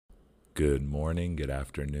Good morning, good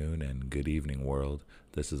afternoon, and good evening, world.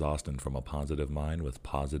 This is Austin from A Positive Mind with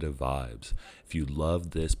Positive Vibes. If you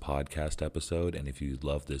love this podcast episode and if you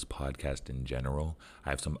love this podcast in general, I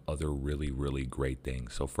have some other really great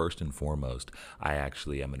things. So first and foremost, I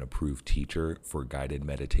actually am an approved teacher for guided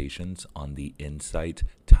meditations on the Insight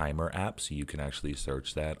Timer app. So you can actually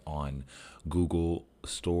search that on Google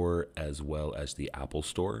Store as well as the Apple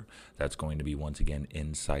Store. That's going to be, once again,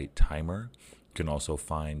 Insight Timer. You can also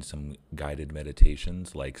find some guided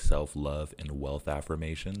meditations like self-love and wealth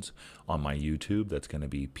affirmations on my YouTube. That's going to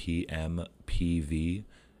be PMPV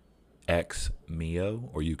X Mio,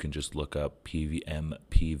 or you can just look up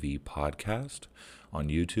PVMPV Podcast on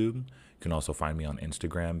YouTube. You can also find me on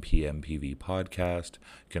Instagram, PMPV Podcast.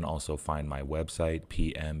 You can also find my website,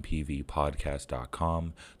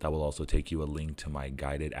 pmpvpodcast.com. That will also take you a link to my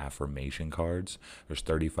guided affirmation cards. There's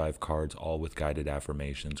 35 cards, all with guided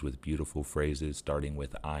affirmations with beautiful phrases, starting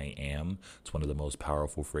with I am. It's one of the most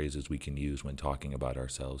powerful phrases we can use when talking about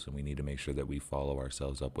ourselves, and we need to make sure that we follow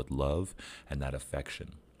ourselves up with love and that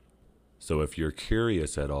affection. So if you're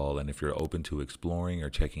curious at all, and if you're open to exploring or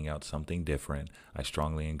checking out something different, I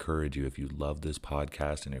strongly encourage you, if you love this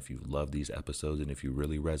podcast and if you love these episodes and if you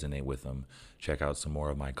really resonate with them, check out some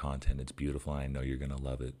more of my content. It's beautiful, and I know you're going to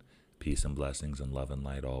love it. Peace and blessings and love and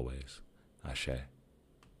light always. Ashe.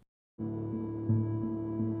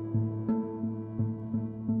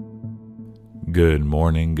 Good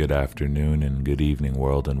morning, good afternoon, and good evening,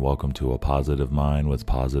 world, and welcome to A Positive Mind with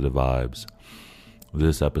Positive Vibes.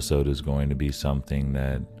 This episode is going to be something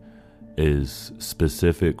that is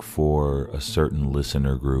specific for a certain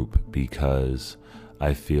listener group, because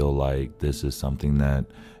I feel like this is something that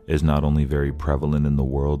is not only very prevalent in the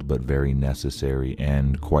world, but very necessary,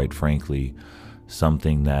 and quite frankly,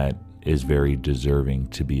 something that is very deserving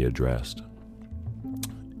to be addressed.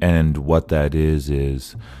 And what that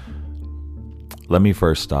is let me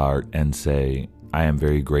first start and say I am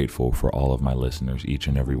very grateful for all of my listeners, each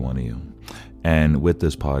and every one of you. And with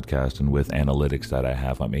this podcast and with analytics that I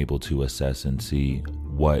have, I'm able to assess and see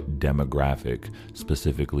what demographic,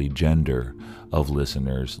 specifically gender, of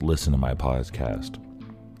listeners listen to my podcast.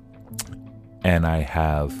 And I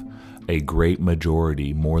have a great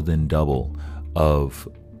majority, more than double, of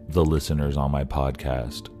the listeners on my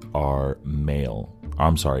podcast are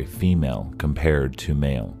female compared to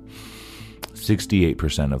male.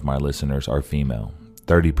 68% of my listeners are female,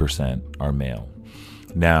 30% are male.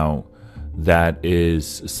 Now, that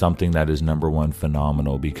is something that is, number one,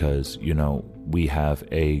 phenomenal, because, we have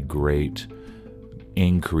a great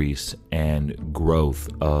increase and growth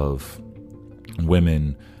of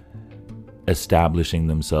women establishing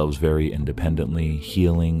themselves very independently,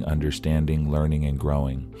 healing, understanding, learning, and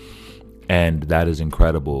growing. And that is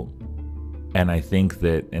incredible. And I think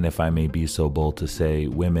that, and if I may be so bold to say,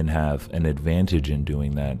 women have an advantage in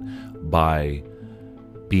doing that by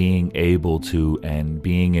being able to and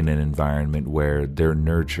being in an environment where they're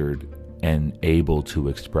nurtured and able to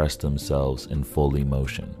express themselves in full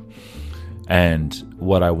emotion. And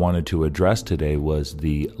what I wanted to address today was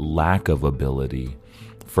the lack of ability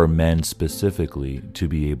for men specifically to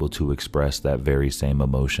be able to express that very same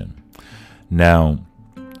emotion. Now,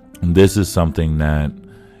 this is something that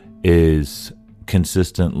is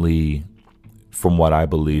consistently, from what I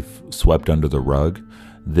believe, swept under the rug.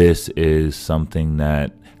 This is something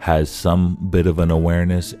that has some bit of an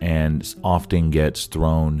awareness and often gets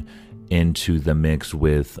thrown into the mix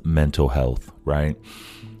with mental health, right?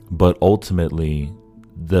 But ultimately,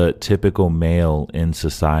 the typical male in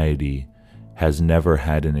society has never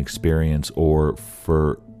had an experience, or,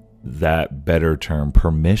 for that better term,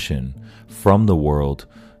 permission from the world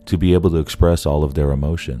to be able to express all of their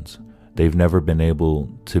emotions. They've never been able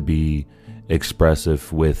to be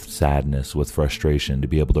expressive with sadness, with frustration, to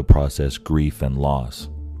be able to process grief and loss.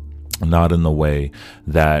 Not in the way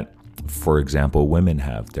that, for example, women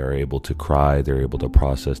have. They're able to cry, they're able to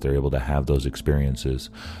process, they're able to have those experiences.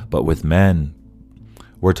 But with men,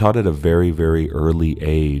 we're taught at a very early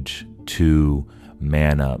age to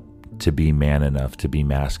man up, to be man enough, to be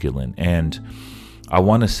masculine. And I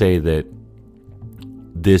want to say that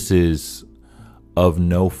this is of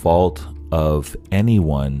no fault of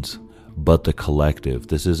anyone's but the collective.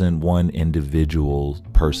 This isn't one individual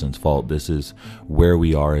person's fault. This is where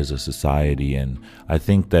we are as a society. And I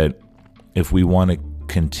think that if we want to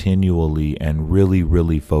continually and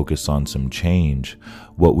really focus on some change,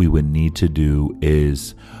 what we would need to do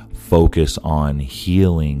is focus on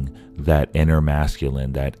healing that inner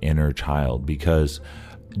masculine, that inner child, because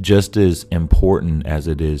just as important as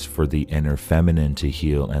it is for the inner feminine to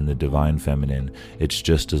heal and the divine feminine, it's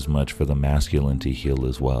just as much for the masculine to heal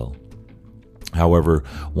as well. However,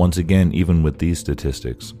 once again, even with these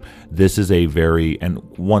statistics, this is and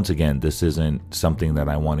once again, this isn't something that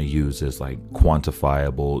I want to use as like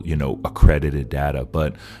quantifiable, accredited data,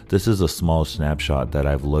 but this is a small snapshot that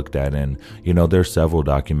I've looked at. And, there's several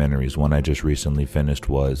documentaries. One I just recently finished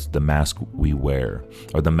was The Mask We Wear,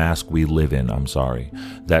 or The Mask We Live In,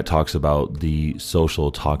 that talks about the social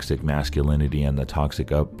toxic masculinity and the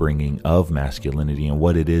toxic upbringing of masculinity and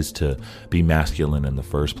what it is to be masculine in the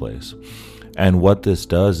first place. And what this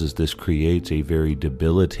does is this creates a very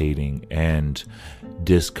debilitating and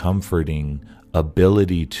discomforting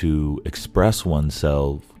ability to express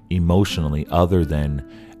oneself emotionally other than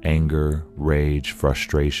anger, rage,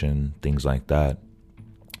 frustration, things like that.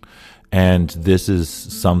 And this is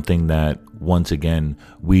something that, once again,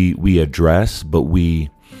 we address, but we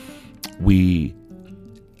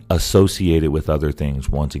associate it with other things.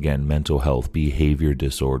 Once again, mental health, behavior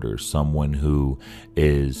disorders, someone who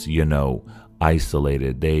is,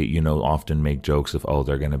 isolated. They, often make jokes of, oh,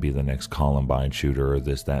 they're going to be the next Columbine shooter or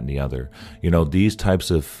this, that, and the other. These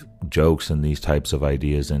types of jokes and these types of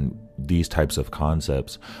ideas and these types of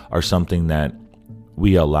concepts are something that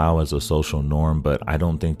we allow as a social norm, but I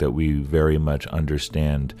don't think that we very much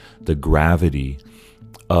understand the gravity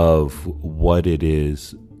of what it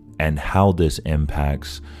is and how this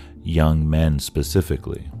impacts young men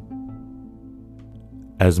specifically.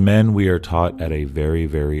 As men, we are taught at a very,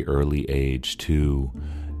 very early age to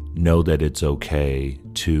know that it's okay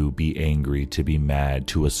to be angry, to be mad,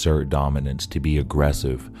 to assert dominance, to be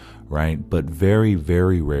aggressive, right? But very,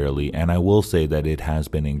 very rarely, and I will say that it has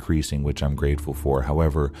been increasing, which I'm grateful for.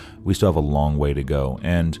 However, we still have a long way to go.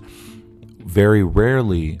 And very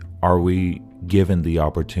rarely are we given the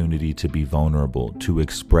opportunity to be vulnerable, to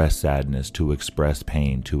express sadness, to express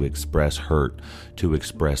pain, to express hurt, to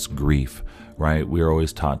express grief, right? We're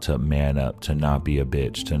always taught to man up, to not be a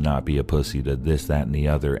bitch, to not be a pussy, to this, that, and the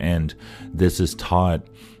other. And this is taught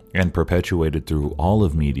and perpetuated through all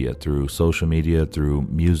of media, through social media, through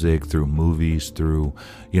music, through movies, through,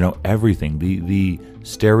 everything. The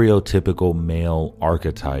stereotypical male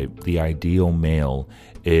archetype, the ideal male,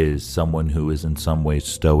 is someone who is in some ways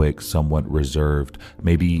stoic, somewhat reserved,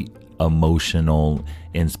 maybe emotional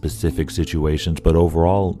in specific situations, but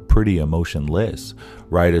overall pretty emotionless,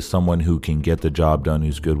 right? As someone who can get the job done,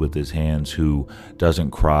 who's good with his hands, who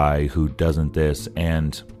doesn't cry, who doesn't this,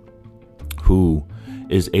 and who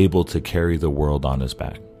is able to carry the world on his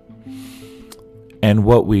back. And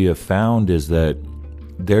what we have found is that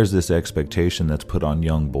there's this expectation that's put on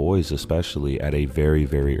young boys, especially at a very,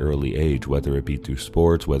 very early age, whether it be through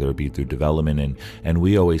sports, whether it be through development. And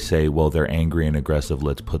we always say, well, they're angry and aggressive.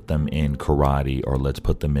 Let's put them in karate, or let's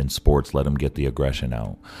put them in sports. Let them get the aggression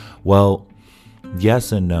out. Well,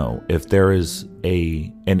 yes and no. If there is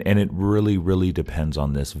and it really, really depends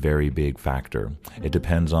on this very big factor. It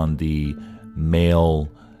depends on the male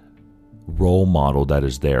role model that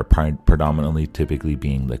is there, predominantly typically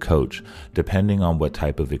being the coach. Depending on what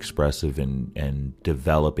type of expressive and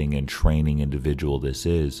developing and training individual this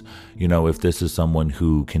is, if this is someone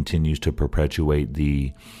who continues to perpetuate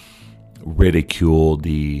the ridicule,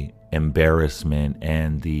 the embarrassment,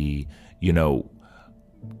 and the,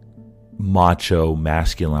 macho,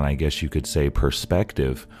 masculine, I guess you could say,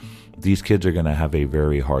 perspective, these kids are going to have a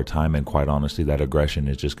very hard time. And quite honestly, that aggression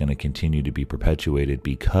is just going to continue to be perpetuated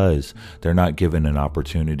because they're not given an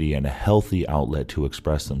opportunity and a healthy outlet to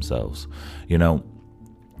express themselves.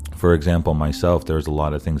 For example, myself, there's a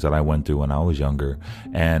lot of things that I went through when I was younger,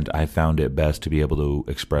 and I found it best to be able to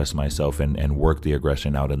express myself and work the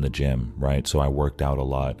aggression out in the gym, right? So I worked out a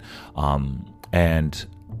lot. And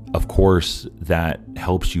of course, that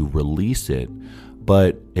helps you release it,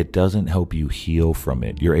 but it doesn't help you heal from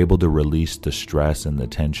it. You're able to release the stress and the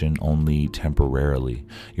tension only temporarily.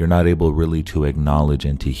 You're not able really to acknowledge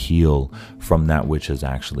and to heal from that which has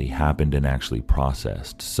actually happened and actually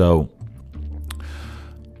processed. So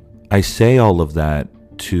I say all of that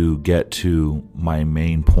to get to my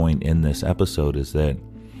main point in this episode, is that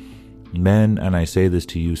men, and I say this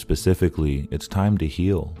to you specifically, it's time to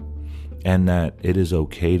heal. And that it is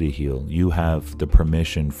okay to heal. You have the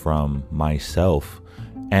permission from myself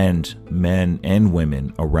and men and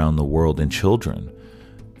women around the world and children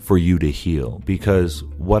for you to heal. Because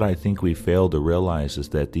what I think we fail to realize is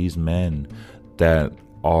that these men that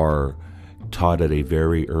are taught at a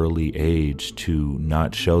very early age to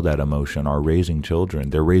not show that emotion are raising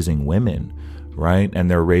children. They're raising women, right?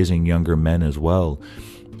 And they're raising younger men as well.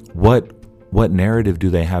 What narrative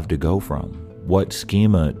do they have to go from? What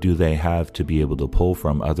schema do they have to be able to pull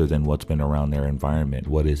from other than what's been around their environment?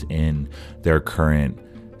 What is in their current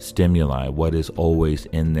stimuli? What is always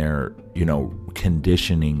in their,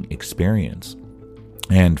 conditioning experience?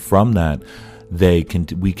 And from that,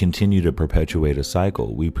 we continue to perpetuate a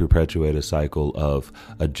cycle. We perpetuate a cycle of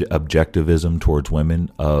objectivism towards women,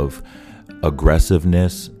 of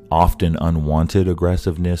aggressiveness, often unwanted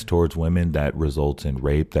aggressiveness towards women that results in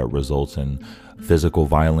rape, that results in physical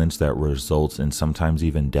violence, that results in sometimes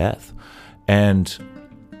even death. And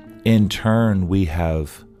in turn, we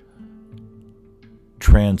have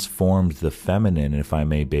transformed the feminine, if I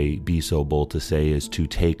may be so bold to say, is to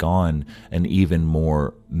take on an even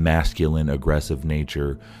more masculine, aggressive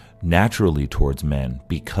nature naturally towards men,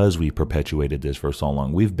 because we perpetuated this for so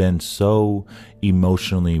long. We've been so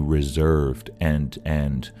emotionally reserved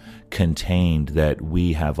and contained that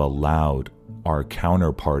we have allowed our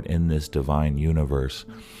counterpart in this divine universe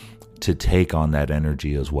to take on that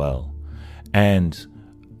energy as well. And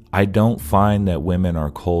I don't find that women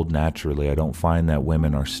are cold naturally. I don't find that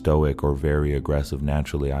women are stoic or very aggressive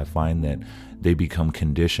naturally. I find that they become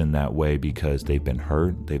conditioned that way because they've been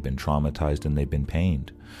hurt, they've been traumatized, and they've been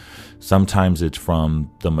pained. Sometimes it's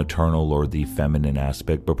from the maternal or the feminine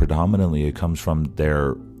aspect, but predominantly it comes from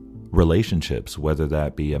their relationships, whether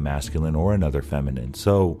that be a masculine or another feminine.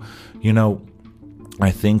 So,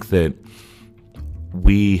 I think that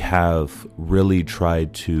we have really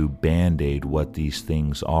tried to band-aid what these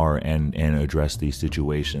things are and address these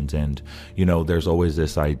situations. And, there's always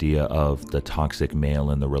this idea of the toxic male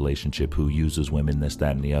in the relationship who uses women, this,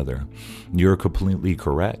 that, and the other. You're completely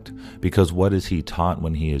correct, because what is he taught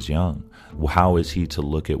when he is young? How is he to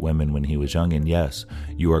look at women when he was young? And yes,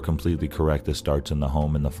 you are completely correct. This starts in the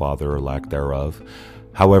home and the father or lack thereof.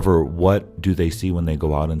 However, what do they see when they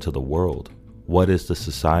go out into the world? What is the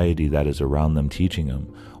society that is around them teaching them?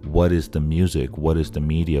 What is the music? What is the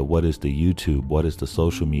media? What is the YouTube? What is the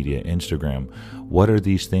social media, Instagram? What are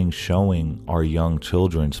these things showing our young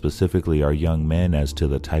children, specifically our young men, as to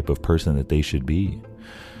the type of person that they should be?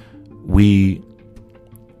 We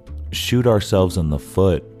shoot ourselves in the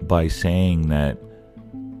foot by saying that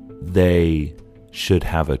they should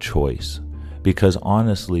have a choice, because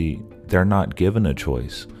honestly, they're not given a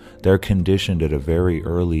choice. They're conditioned at a very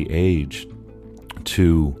early age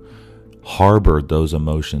to harbor those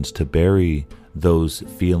emotions, to bury those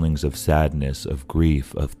feelings of sadness, of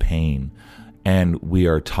grief, of pain. And we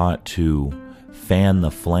are taught to fan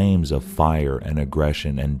the flames of fire and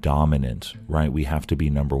aggression and dominance, right? We have to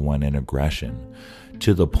be number one in aggression,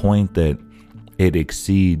 to the point that it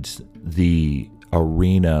exceeds the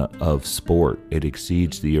arena of sport. It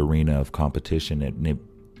exceeds the arena of competition. It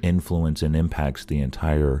influences and impacts the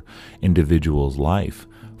entire individual's life,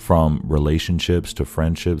 from relationships to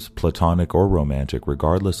friendships, platonic or romantic,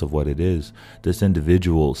 regardless of what it is. This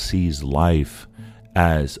individual sees life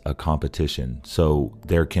as a competition. So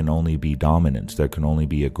there can only be dominance, there can only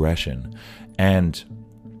be aggression. And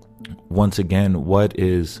once again, what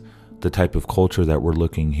is the type of culture that we're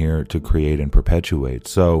looking here to create and perpetuate?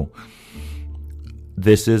 So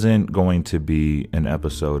this isn't going to be an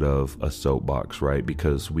episode of a soapbox, right?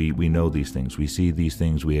 Because we know these things, we see these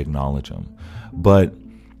things, we acknowledge them. But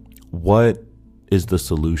what is the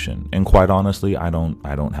solution? And quite honestly, I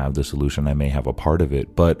don't have the solution. I may have a part of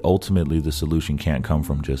it, but ultimately the solution can't come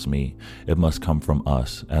from just me. It must come from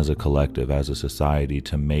us as a collective, as a society,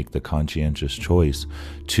 to make the conscientious choice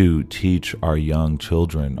to teach our young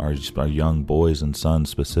children, our young boys and sons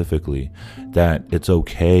specifically, that it's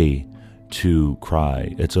okay to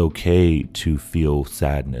cry. It's okay to feel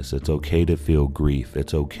sadness. It's okay to feel grief.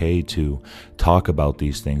 It's okay to talk about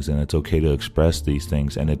these things, and it's okay to express these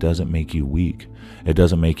things. And it doesn't make you weak. It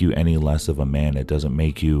doesn't make you any less of a man. It doesn't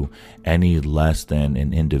make you any less than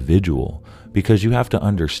an individual, because you have to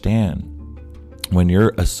understand, when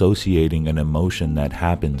you're associating an emotion that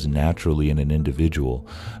happens naturally in an individual,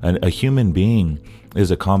 a human being is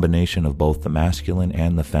a combination of both the masculine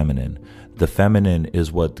and the feminine. The feminine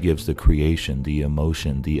is what gives the creation, the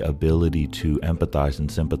emotion, the ability to empathize and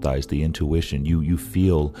sympathize, the intuition. You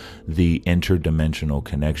feel the interdimensional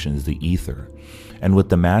connections, the ether. And with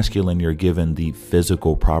the masculine, you're given the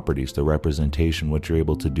physical properties, the representation, what you're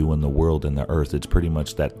able to do in the world and the earth. It's pretty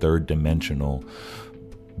much that third dimensional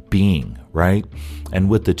being, right? And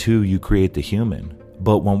with the two, you create the human.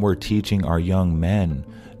 But when we're teaching our young men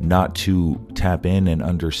not to tap in and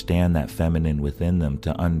understand that feminine within them,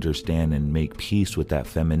 to understand and make peace with that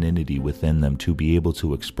femininity within them, to be able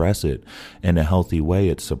to express it in a healthy way,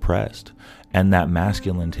 it's suppressed. And that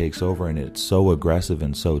masculine takes over, and it's so aggressive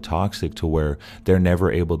and so toxic to where they're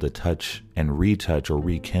never able to touch and retouch or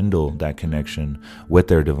rekindle that connection with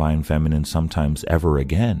their divine feminine sometimes ever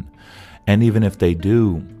again. And even if they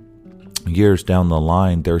do, years down the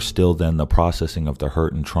line, there's still then the processing of the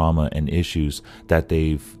hurt and trauma and issues that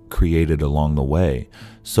they've created along the way.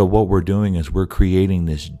 So what we're doing is we're creating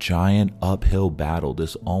this giant uphill battle,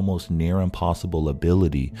 this almost near impossible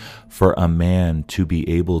ability for a man to be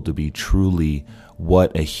able to be truly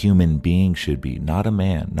what a human being should be, not a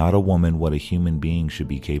man, not a woman, what a human being should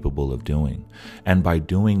be capable of doing. And by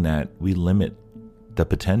doing that, we limit the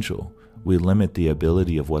potential. We limit the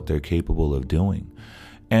ability of what they're capable of doing.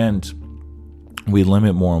 And we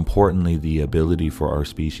limit, more importantly, the ability for our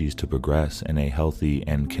species to progress in a healthy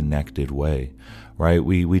and connected way, right?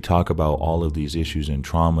 We talk about all of these issues and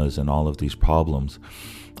traumas and all of these problems,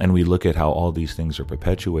 and we look at how all these things are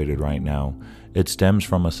perpetuated right now. It stems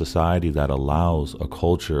from a society that allows a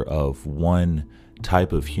culture of one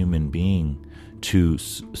type of human being to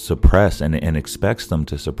suppress and expects them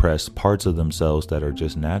to suppress parts of themselves that are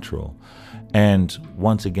just natural. And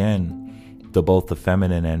once again, both the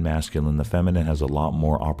feminine and masculine, the feminine has a lot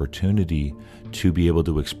more opportunity to be able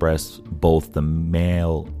to express both the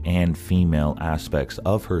male and female aspects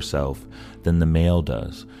of herself than the male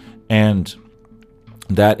does. And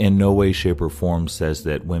that in no way, shape, or form says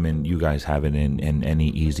that women, you guys have it in any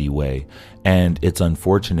easy way. And it's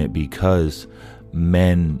unfortunate because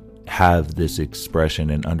men have this expression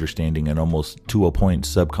and understanding and almost to a point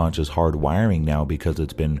subconscious hardwiring now, because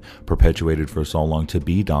it's been perpetuated for so long to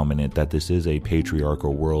be dominant, that this is a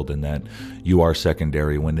patriarchal world and that you are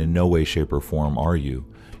secondary, when in no way, shape, or form are you.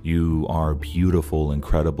 You are beautiful,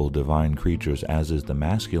 incredible, divine creatures, as is the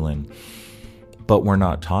masculine. But we're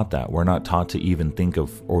not taught that. We're not taught to even think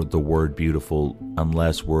of or the word beautiful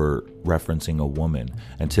unless we're referencing a woman.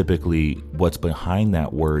 And typically what's behind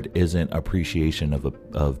that word isn't appreciation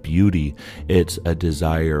of beauty. It's a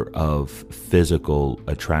desire of physical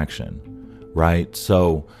attraction, right?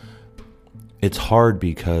 So it's hard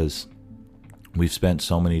because we've spent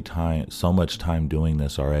so much time doing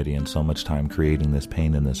this already, and so much time creating this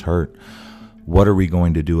pain and this hurt. What are we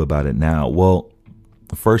going to do about it now? Well,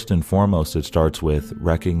 first and foremost, it starts with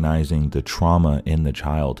recognizing the trauma in the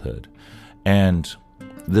childhood. And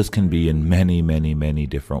this can be in many, many, many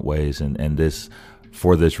different ways. And this,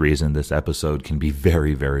 for this reason, this episode can be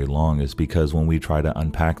very, very long, is because when we try to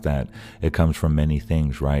unpack that, it comes from many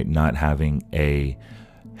things, right? Not having a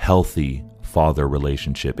healthy father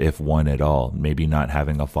relationship, if one at all. Maybe not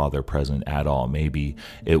having a father present at all. Maybe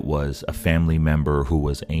it was a family member who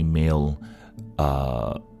was a male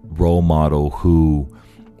role model who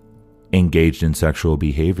engaged in sexual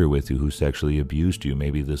behavior with you, who sexually abused you.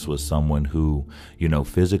 Maybe this was someone who,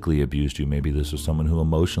 physically abused you. Maybe this was someone who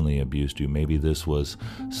emotionally abused you. Maybe this was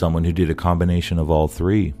someone who did a combination of all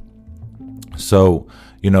three. So,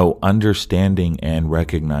 understanding and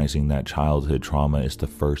recognizing that childhood trauma is the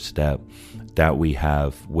first step that we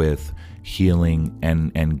have with healing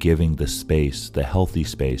and giving the space, the healthy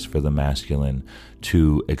space for the masculine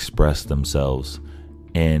to express themselves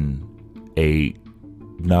in a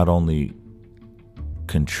not only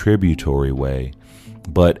contributory way,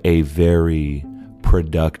 but a very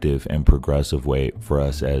productive and progressive way for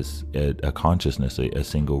us as a consciousness, a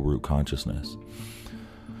single root consciousness.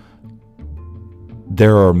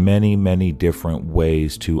 There are many, many different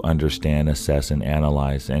ways to understand, assess, and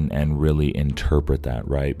analyze and really interpret that,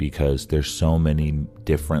 right? Because there's so many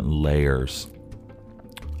different layers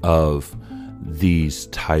of these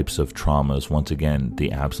types of traumas. Once again,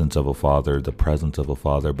 the absence of a father, the presence of a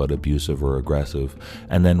father, but abusive or aggressive.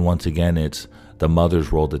 And then once again, it's the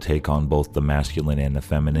mother's role to take on both the masculine and the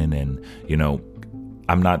feminine. And,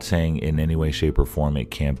 I'm not saying in any way, shape, or form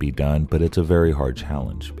it can't be done, but it's a very hard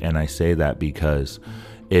challenge. And I say that because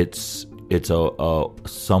it's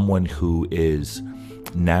someone who is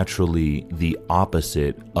naturally the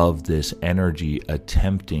opposite of this energy,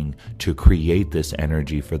 attempting to create this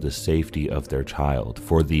energy for the safety of their child,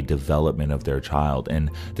 for the development of their child.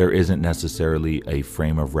 And there isn't necessarily a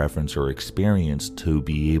frame of reference or experience to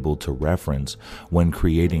be able to reference when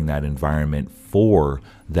creating that environment for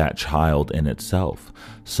that child in itself.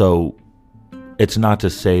 So it's not to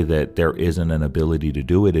say that there isn't an ability to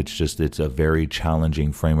do it. It's just, it's a very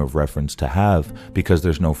challenging frame of reference to have, because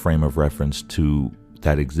there's no frame of reference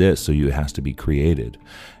that exists, so it has to be created.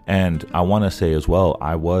 And I want to say as well,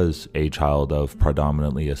 I was a child of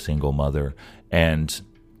predominantly a single mother, and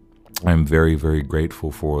I'm very, very grateful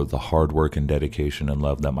for the hard work and dedication and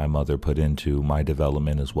love that my mother put into my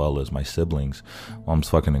development as well as my siblings. Mom's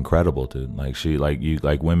fucking incredible, dude.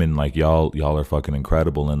 Women like y'all are fucking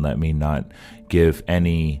incredible, and let me not give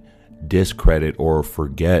any discredit or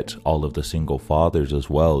forget all of the single fathers as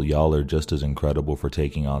well. Y'all are just as incredible for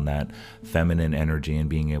taking on that feminine energy and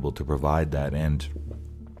being able to provide that. And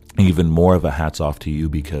even more of a hats off to you,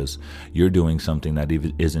 because you're doing something that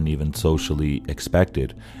isn't even socially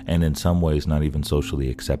expected, and in some ways not even socially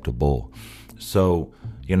acceptable. So,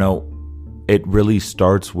 it really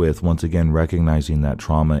starts with, once again, recognizing that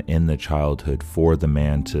trauma in the childhood for the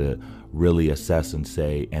man to really assess and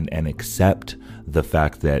say and accept the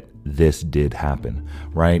fact that this did happen,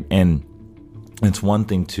 right? And it's one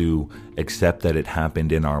thing to accept that it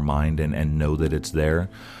happened in our mind and know that it's there.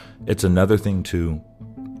 It's another thing to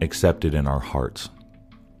accept it in our hearts.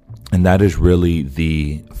 And that is really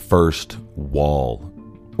the first wall,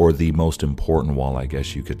 or the most important wall, I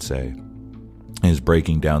guess you could say, is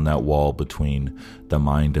breaking down that wall between the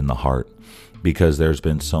mind and the heart. Because there's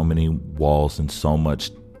been so many walls and so much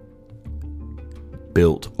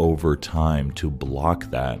built over time to block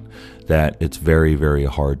that it's very, very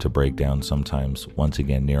hard to break down, sometimes, once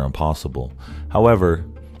again, near impossible. However,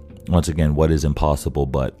 once again, what is impossible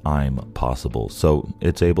but I'm possible? So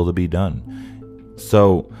it's able to be done.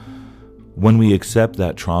 So when we accept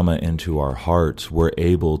that trauma into our hearts, we're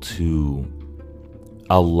able to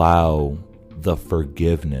allow the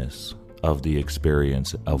forgiveness of the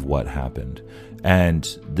experience of what happened. And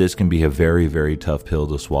this can be a very, very tough pill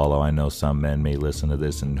to swallow. I know some men may listen to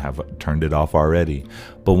this and have turned it off already.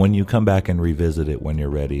 But when you come back and revisit it when you're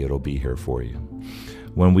ready, it'll be here for you.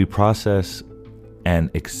 When we process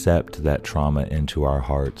and accept that trauma into our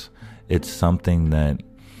hearts, it's something that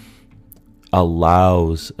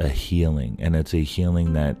allows a healing, and it's a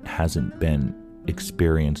healing that hasn't been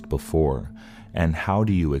experienced before. And how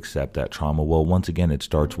do you accept that trauma? Well, once again, it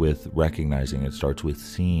starts with recognizing, it starts with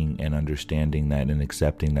seeing and understanding that and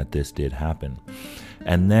accepting that this did happen.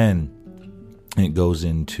 And then it goes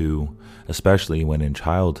into, especially when in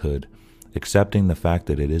childhood, accepting the fact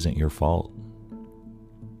that it isn't your fault.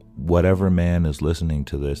 Whatever man is listening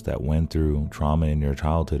to this that went through trauma in your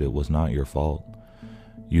childhood, it was not your fault.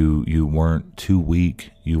 You weren't too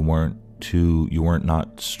weak. You weren't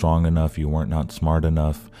not strong enough. You weren't not smart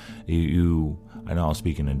enough. I know I'm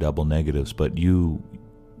speaking in double negatives, but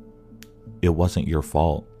it wasn't your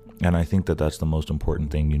fault. And I think that that's the most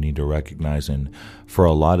important thing you need to recognize. And for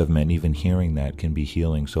a lot of men, even hearing that can be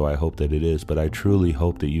healing. So I hope that it is. But I truly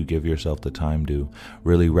hope that you give yourself the time to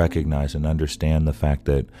really recognize and understand the fact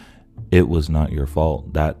that it was not your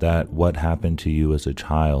fault. That what happened to you as a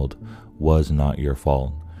child was not your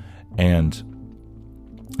fault. And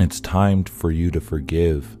it's time for you to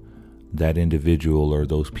forgive that individual or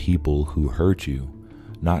those people who hurt you,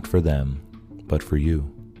 not for them, but for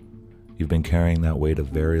you. You've been carrying that weight a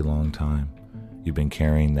very long time. You've been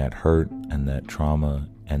carrying that hurt and that trauma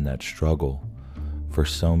and that struggle for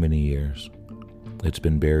so many years. It's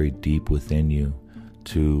been buried deep within you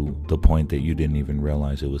to the point that you didn't even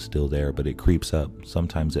realize it was still there, but it creeps up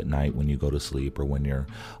sometimes at night when you go to sleep, or when you're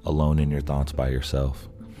alone in your thoughts by yourself.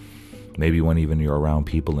 Maybe when even you're around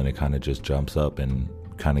people and it kind of just jumps up and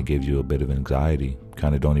kind of gives you a bit of anxiety,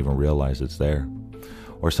 kind of don't even realize it's there.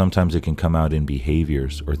 Or sometimes it can come out in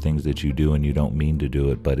behaviors or things that you do and you don't mean to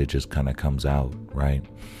do it, but it just kind of comes out, right?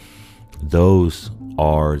 Those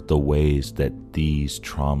are the ways that these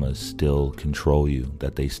traumas still control you,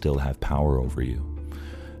 that they still have power over you.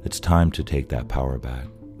 It's time to take that power back.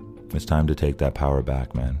 It's time to take that power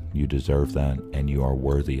back, man. You deserve that, and you are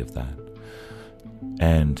worthy of that.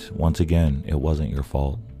 And once again, it wasn't your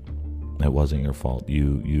fault. It wasn't your fault.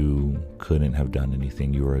 You couldn't have done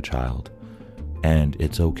anything. You were a child. And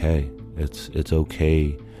it's okay. It's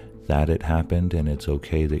okay that it happened, and it's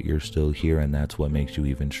okay that you're still here, and that's what makes you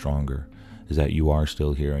even stronger, is that you are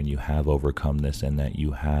still here and you have overcome this, and that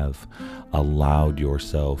you have allowed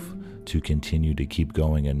yourself to continue to keep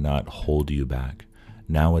going and not hold you back.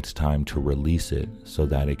 Now it's time to release it so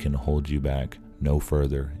that it can hold you back no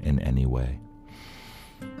further in any way.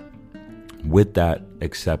 With that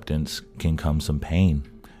acceptance can come some pain.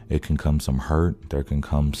 It can come some hurt. There can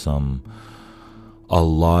come a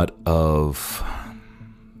lot of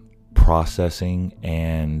processing,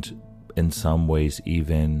 and in some ways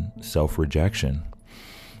even self-rejection.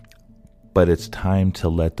 But it's time to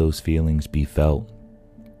let those feelings be felt.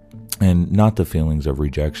 And not the feelings of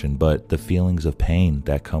rejection, but the feelings of pain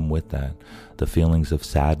that come with that. The feelings of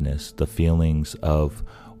sadness, the feelings of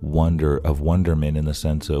wonderment, in the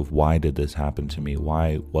sense of, why did this happen to me?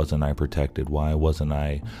 Why wasn't I protected? Why wasn't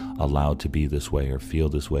I allowed to be this way or feel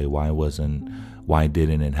this way? Why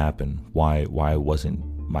didn't it happen? Why wasn't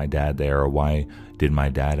my dad there? Or why did my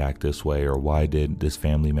dad act this way? Or why did this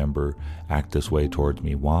family member act this way towards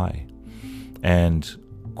me? Why? And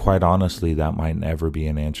quite honestly, that might never be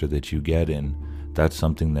an answer that you get, and that's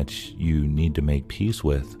something that you need to make peace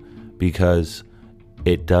with, because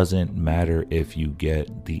It doesn't matter if you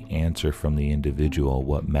get the answer from the individual.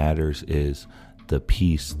 What matters is the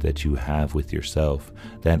peace that you have with yourself.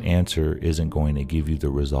 That answer isn't going to give you the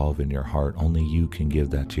resolve in your heart. Only you can give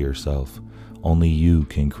that to yourself. Only you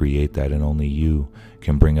can create that, and only you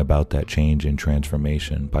can bring about that change and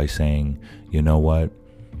transformation by saying, you know what?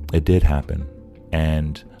 It did happen,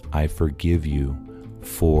 and I forgive you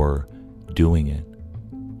for doing it.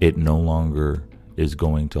 It no longer is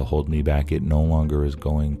going to hold me back. It no longer is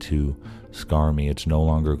going to scar me. It's no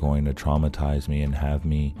longer going to traumatize me and have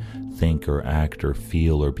me think or act or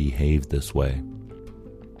feel or behave this way.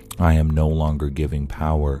 I am no longer giving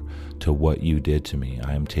power to what you did to me.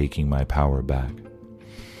 I am taking my power back.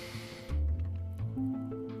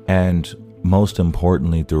 And most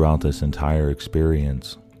importantly, throughout this entire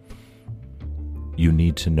experience, you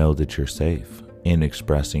need to know that you're safe in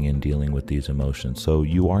expressing and dealing with these emotions. So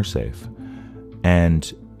you are safe.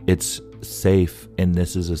 And it's safe, and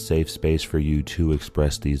this is a safe space for you to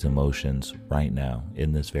express these emotions right now,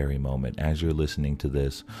 in this very moment. As you're listening to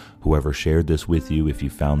this, whoever shared this with you, if you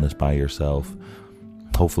found this by yourself,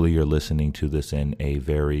 hopefully you're listening to this in a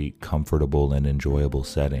very comfortable and enjoyable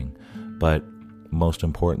setting. But most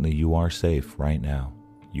importantly, you are safe right now.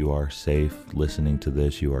 You are safe listening to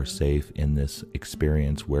this. You are safe in this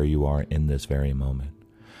experience where you are in this very moment.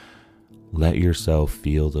 Let yourself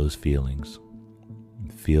feel those feelings.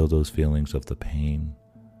 Feel those feelings of the pain,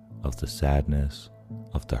 of the sadness,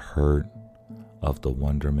 of the hurt, of the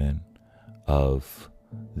wonderment, of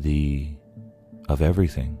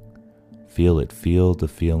everything. Feel it. Feel the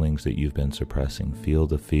feelings that you've been suppressing. Feel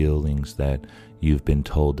the feelings that you've been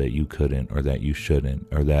told that you couldn't, or that you shouldn't,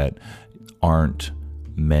 or that aren't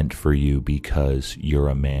meant for you because you're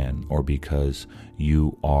a man, or because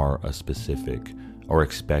you are a specific or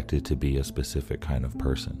expected to be a specific kind of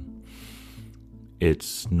person.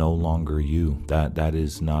 It's no longer you. That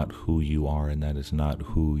is not who you are, and that is not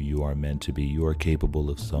who you are meant to be. You are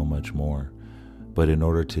capable of so much more. But in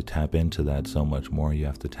order to tap into that so much more, you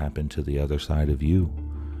have to tap into the other side of you.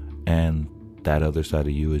 And that other side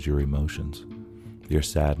of you is your emotions, your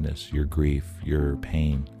sadness, your grief, your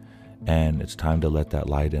pain. And it's time to let that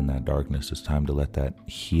light in that darkness. It's time to let that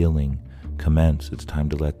healing commence. It's time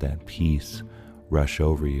to let that peace rush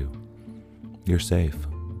over you. You're safe.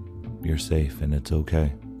 You're safe, and it's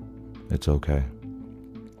okay. It's okay.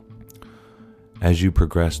 As you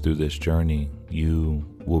progress through this journey, you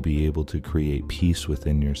will be able to create peace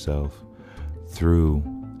within yourself through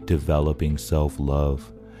developing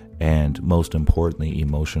self-love and, most importantly,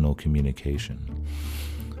 emotional communication.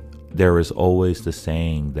 There is always the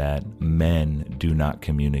saying that men do not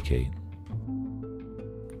communicate.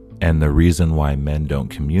 And the reason why men don't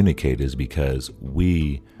communicate is because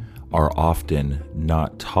we are often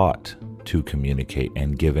not taught to communicate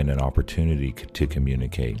and given an opportunity to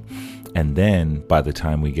communicate. And then by the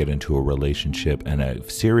time we get into a relationship, and a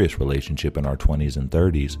serious relationship in our 20s and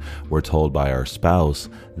 30s, we're told by our spouse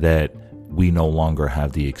that we no longer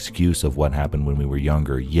have the excuse of what happened when we were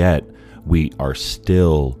younger, yet we are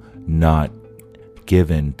still not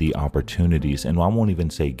given the opportunities. And I won't even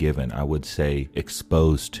say given, I would say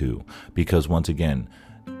exposed to, because once again,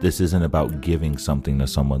 this isn't about giving something to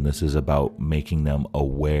someone. This is about making them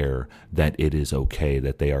aware that it is okay,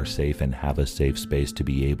 that they are safe and have a safe space to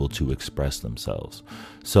be able to express themselves.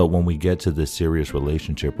 So when we get to this serious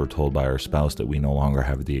relationship, we're told by our spouse that we no longer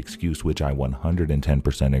have the excuse, which I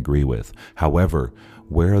 110% agree with. However,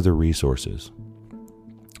 where are the resources?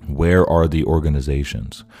 Where are the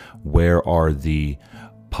organizations? Where are the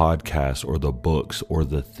podcasts or the books or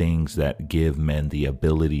the things that give men the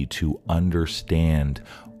ability to understand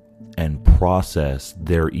and process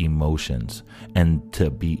their emotions, and to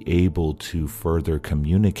be able to further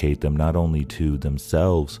communicate them, not only to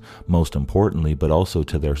themselves, most importantly, but also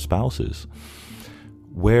to their spouses?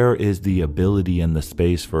 Where is the ability and the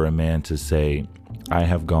space for a man to say, I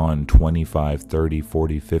have gone 25, 30,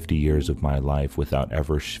 40, 50 years of my life without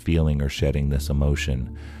ever feeling or shedding this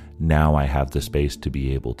emotion. Now I have the space to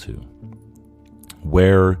be able to.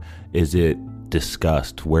 Where is it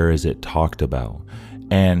discussed? Where is it talked about?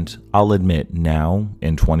 And I'll admit, now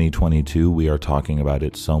in 2022, we are talking about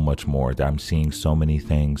it so much more. I'm seeing so many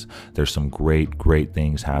things. There's some great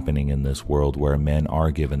things happening in this world where men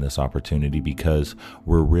are given this opportunity, because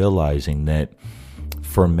we're realizing that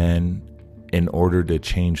for men, in order to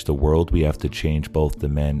change the world, we have to change both the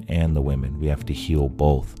men and the women. We have to heal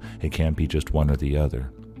both. It can't be just one or the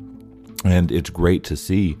other. And it's great to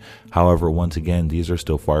see. However, once again, these are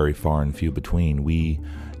still very far and few between. We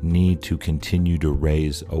need to continue to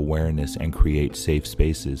raise awareness and create safe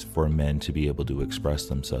spaces for men to be able to express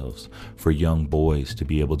themselves, for young boys to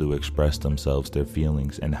be able to express themselves, their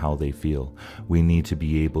feelings and how they feel. We need to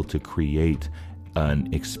be able to create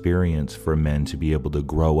an experience for men to be able to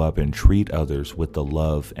grow up and treat others with the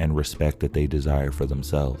love and respect that they desire for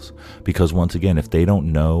themselves. Because once again, if they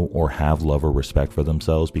don't know or have love or respect for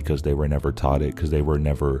themselves because they were never taught it, because they were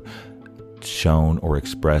never shown or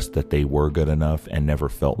expressed that they were good enough and never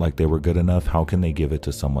felt like they were good enough, how can they give it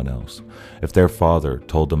to someone else? If their father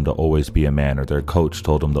told them to always be a man, or their coach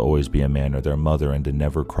told them to always be a man, or their mother, and to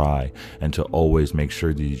never cry, and to always make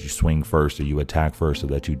sure that you swing first, or you attack first, or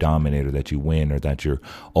that you dominate, or that you win, or that you're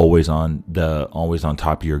always on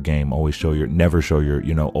top of your game, always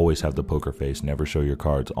have the poker face, never show your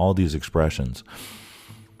cards, all these expressions,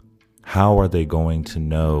 how are they going to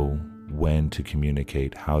know when to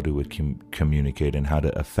communicate, how to communicate, and how to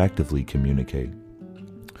effectively communicate,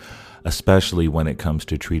 especially when it comes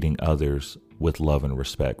to treating others with love and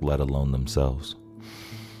respect, let alone themselves?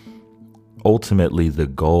 Ultimately, the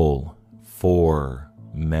goal for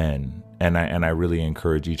men, and I really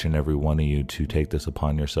encourage each and every one of you to take this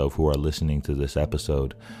upon yourself who are listening to this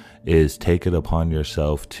episode, is take it upon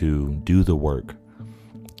yourself to do the work,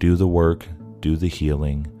 do the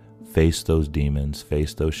healing, face those demons,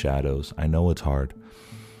 face those shadows. I know it's hard.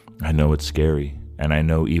 I know it's scary. And I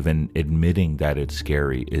know even admitting that it's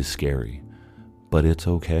scary is scary. But it's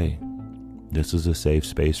okay. This is a safe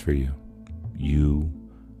space for you. You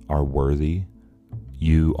are worthy.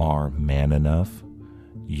 You are man enough.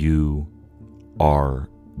 You are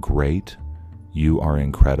great. You are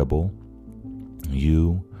incredible.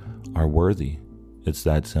 You are worthy. It's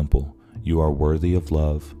that simple. You are worthy of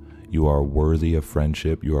love. You are worthy of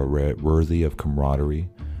friendship. You are worthy of camaraderie.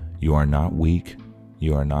 You are not weak.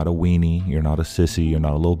 You are not a weenie. You're not a sissy. You're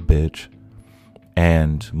not a little bitch.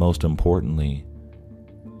 And most importantly,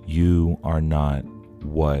 you are not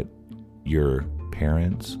what your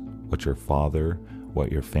parents, what your father, what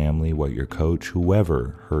your family, what your coach,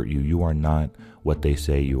 whoever hurt you. You are not what they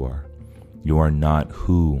say you are. You are not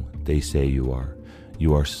who they say you are.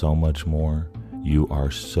 You are so much more. You are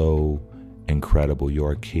so incredible. You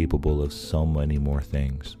are capable of so many more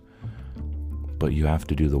things. But you have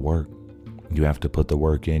to do the work. You have to put the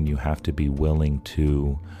work in. You have to be willing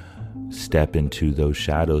to step into those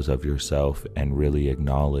shadows of yourself and really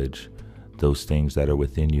acknowledge those things that are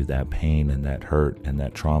within you, that pain and that hurt and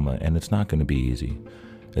that trauma. And it's not going to be easy.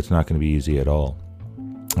 It's not going to be easy at all.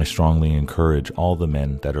 I strongly encourage all the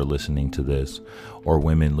men that are listening to this, or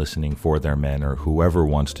women listening for their men, or whoever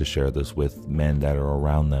wants to share this with men that are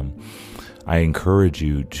around them. I encourage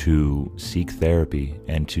you to seek therapy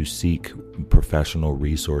and to seek professional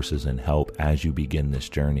resources and help as you begin this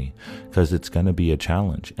journey, because it's going to be a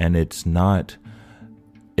challenge, and it's not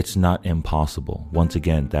impossible. Once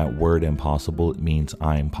again, that word impossible means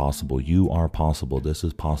I'm possible. You are possible. This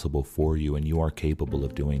is possible for you, and you are capable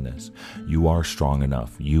of doing this. You are strong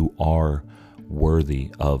enough. You are worthy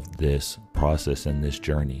of this process and this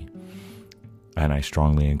journey. And I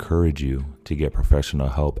strongly encourage you to get professional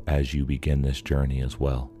help as you begin this journey as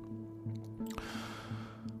well.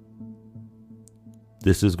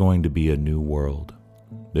 This is going to be a new world.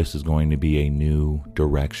 This is going to be a new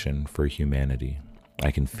direction for humanity. I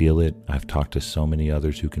can feel it. I've talked to so many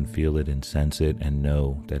others who can feel it and sense it and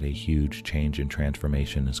know that a huge change and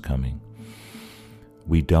transformation is coming.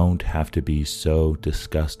 We don't have to be so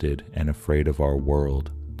disgusted and afraid of our world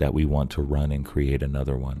that we want to run and create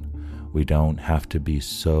another one. We don't have to be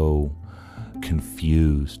so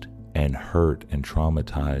confused and hurt and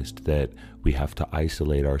traumatized that we have to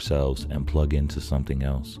isolate ourselves and plug into something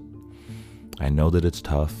else. I know that it's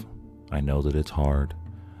tough. I know that it's hard.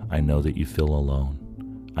 I know that you feel alone.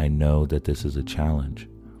 I know that this is a challenge.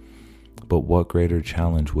 But what greater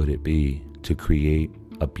challenge would it be to create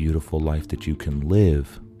a beautiful life that you can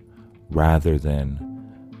live, rather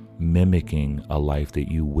than mimicking a life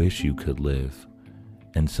that you wish you could live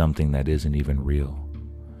and something that isn't even real?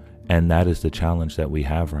 And that is the challenge that we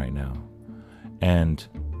have right now. And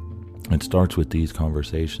it starts with these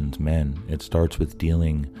conversations, men. It starts with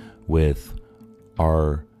dealing with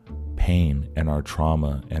our pain and our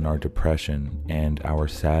trauma and our depression and our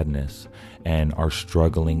sadness and our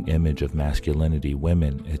struggling image of masculinity.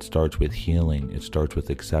 Women, it starts with healing. It starts with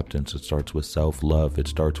acceptance. It starts with self-love. It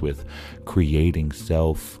starts with creating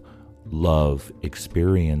self-love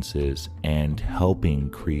experiences and helping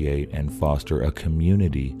create and foster a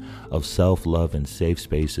community of self-love and safe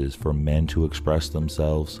spaces for men to express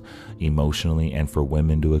themselves emotionally, and for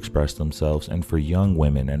women to express themselves, and for young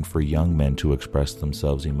women and for young men to express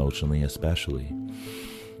themselves emotionally especially.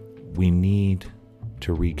 We need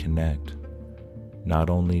to reconnect, not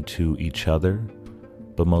only to each other,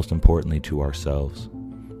 but most importantly to ourselves.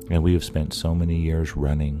 And we have spent so many years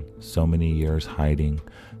running, so many years hiding,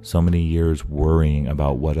 so many years worrying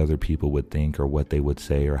about what other people would think or what they would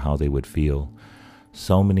say or how they would feel.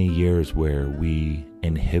 So many years where we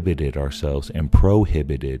inhibited ourselves and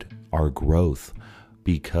prohibited our growth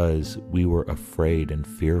because we were afraid and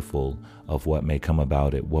fearful of what may come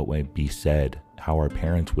about it, what might be said, how our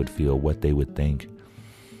parents would feel, what they would think.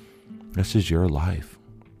 This is your life.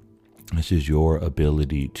 This is your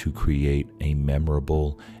ability to create a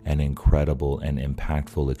memorable and incredible and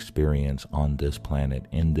impactful experience on this planet,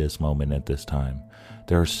 in this moment, at this time.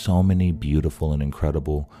 There are so many beautiful and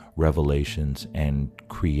incredible revelations and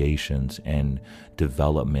creations and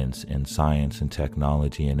developments in science and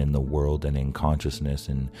technology and in the world and in consciousness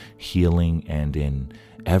and healing and in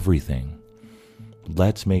everything.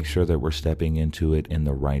 Let's make sure that we're stepping into it in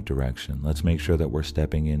the right direction. Let's make sure that we're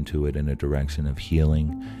stepping into it in a direction of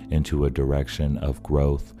healing, into a direction of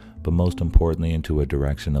growth, but most importantly, into a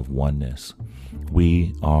direction of oneness.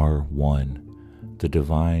 We are one. The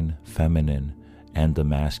divine feminine and the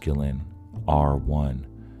masculine are one.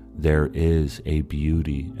 There is a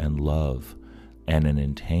beauty and love and an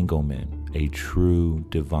entanglement, a true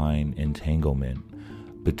divine entanglement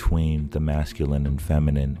between the masculine and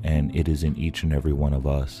feminine, and it is in each and every one of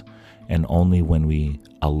us. And only when we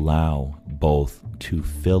allow both to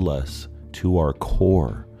fill us to our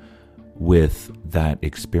core with that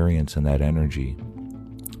experience and that energy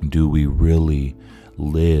do we really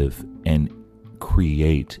live and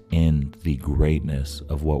create in the greatness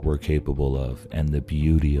of what we're capable of and the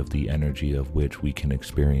beauty of the energy of which we can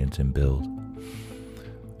experience and build.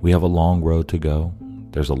 We have a long road to go.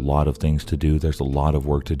 There's a lot of things to do. There's a lot of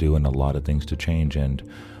work to do and a lot of things to change. And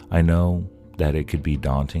I know that it could be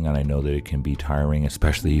daunting, and I know that it can be tiring,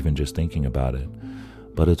 especially even just thinking about it.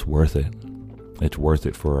 But it's worth it. It's worth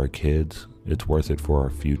it for our kids. It's worth it for our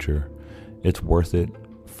future. It's worth it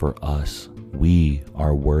for us. We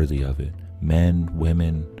are worthy of it. Men,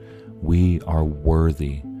 women, we are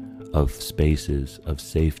worthy of spaces of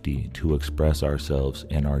safety to express ourselves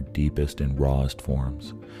in our deepest and rawest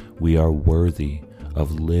forms. We are worthy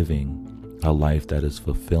of living a life that is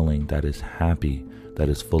fulfilling, that is happy, that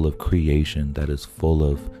is full of creation, that is full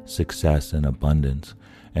of success and abundance.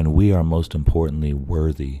 And we are most importantly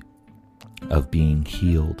worthy of being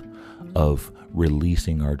healed, of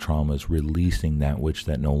releasing our traumas, releasing that which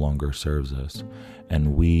that no longer serves us.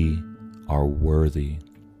 And we are worthy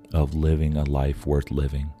of living a life worth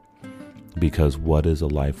living. Because what is a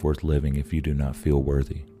life worth living if you do not feel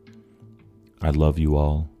worthy? I love you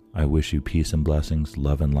all. I wish you peace and blessings,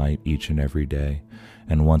 love and light each and every day.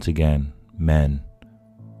 And once again, men,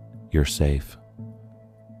 you're safe.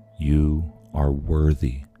 You are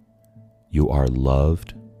worthy. You are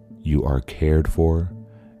loved. You are cared for.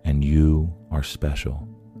 And you are special.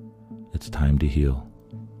 It's time to heal.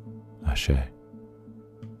 Ashe.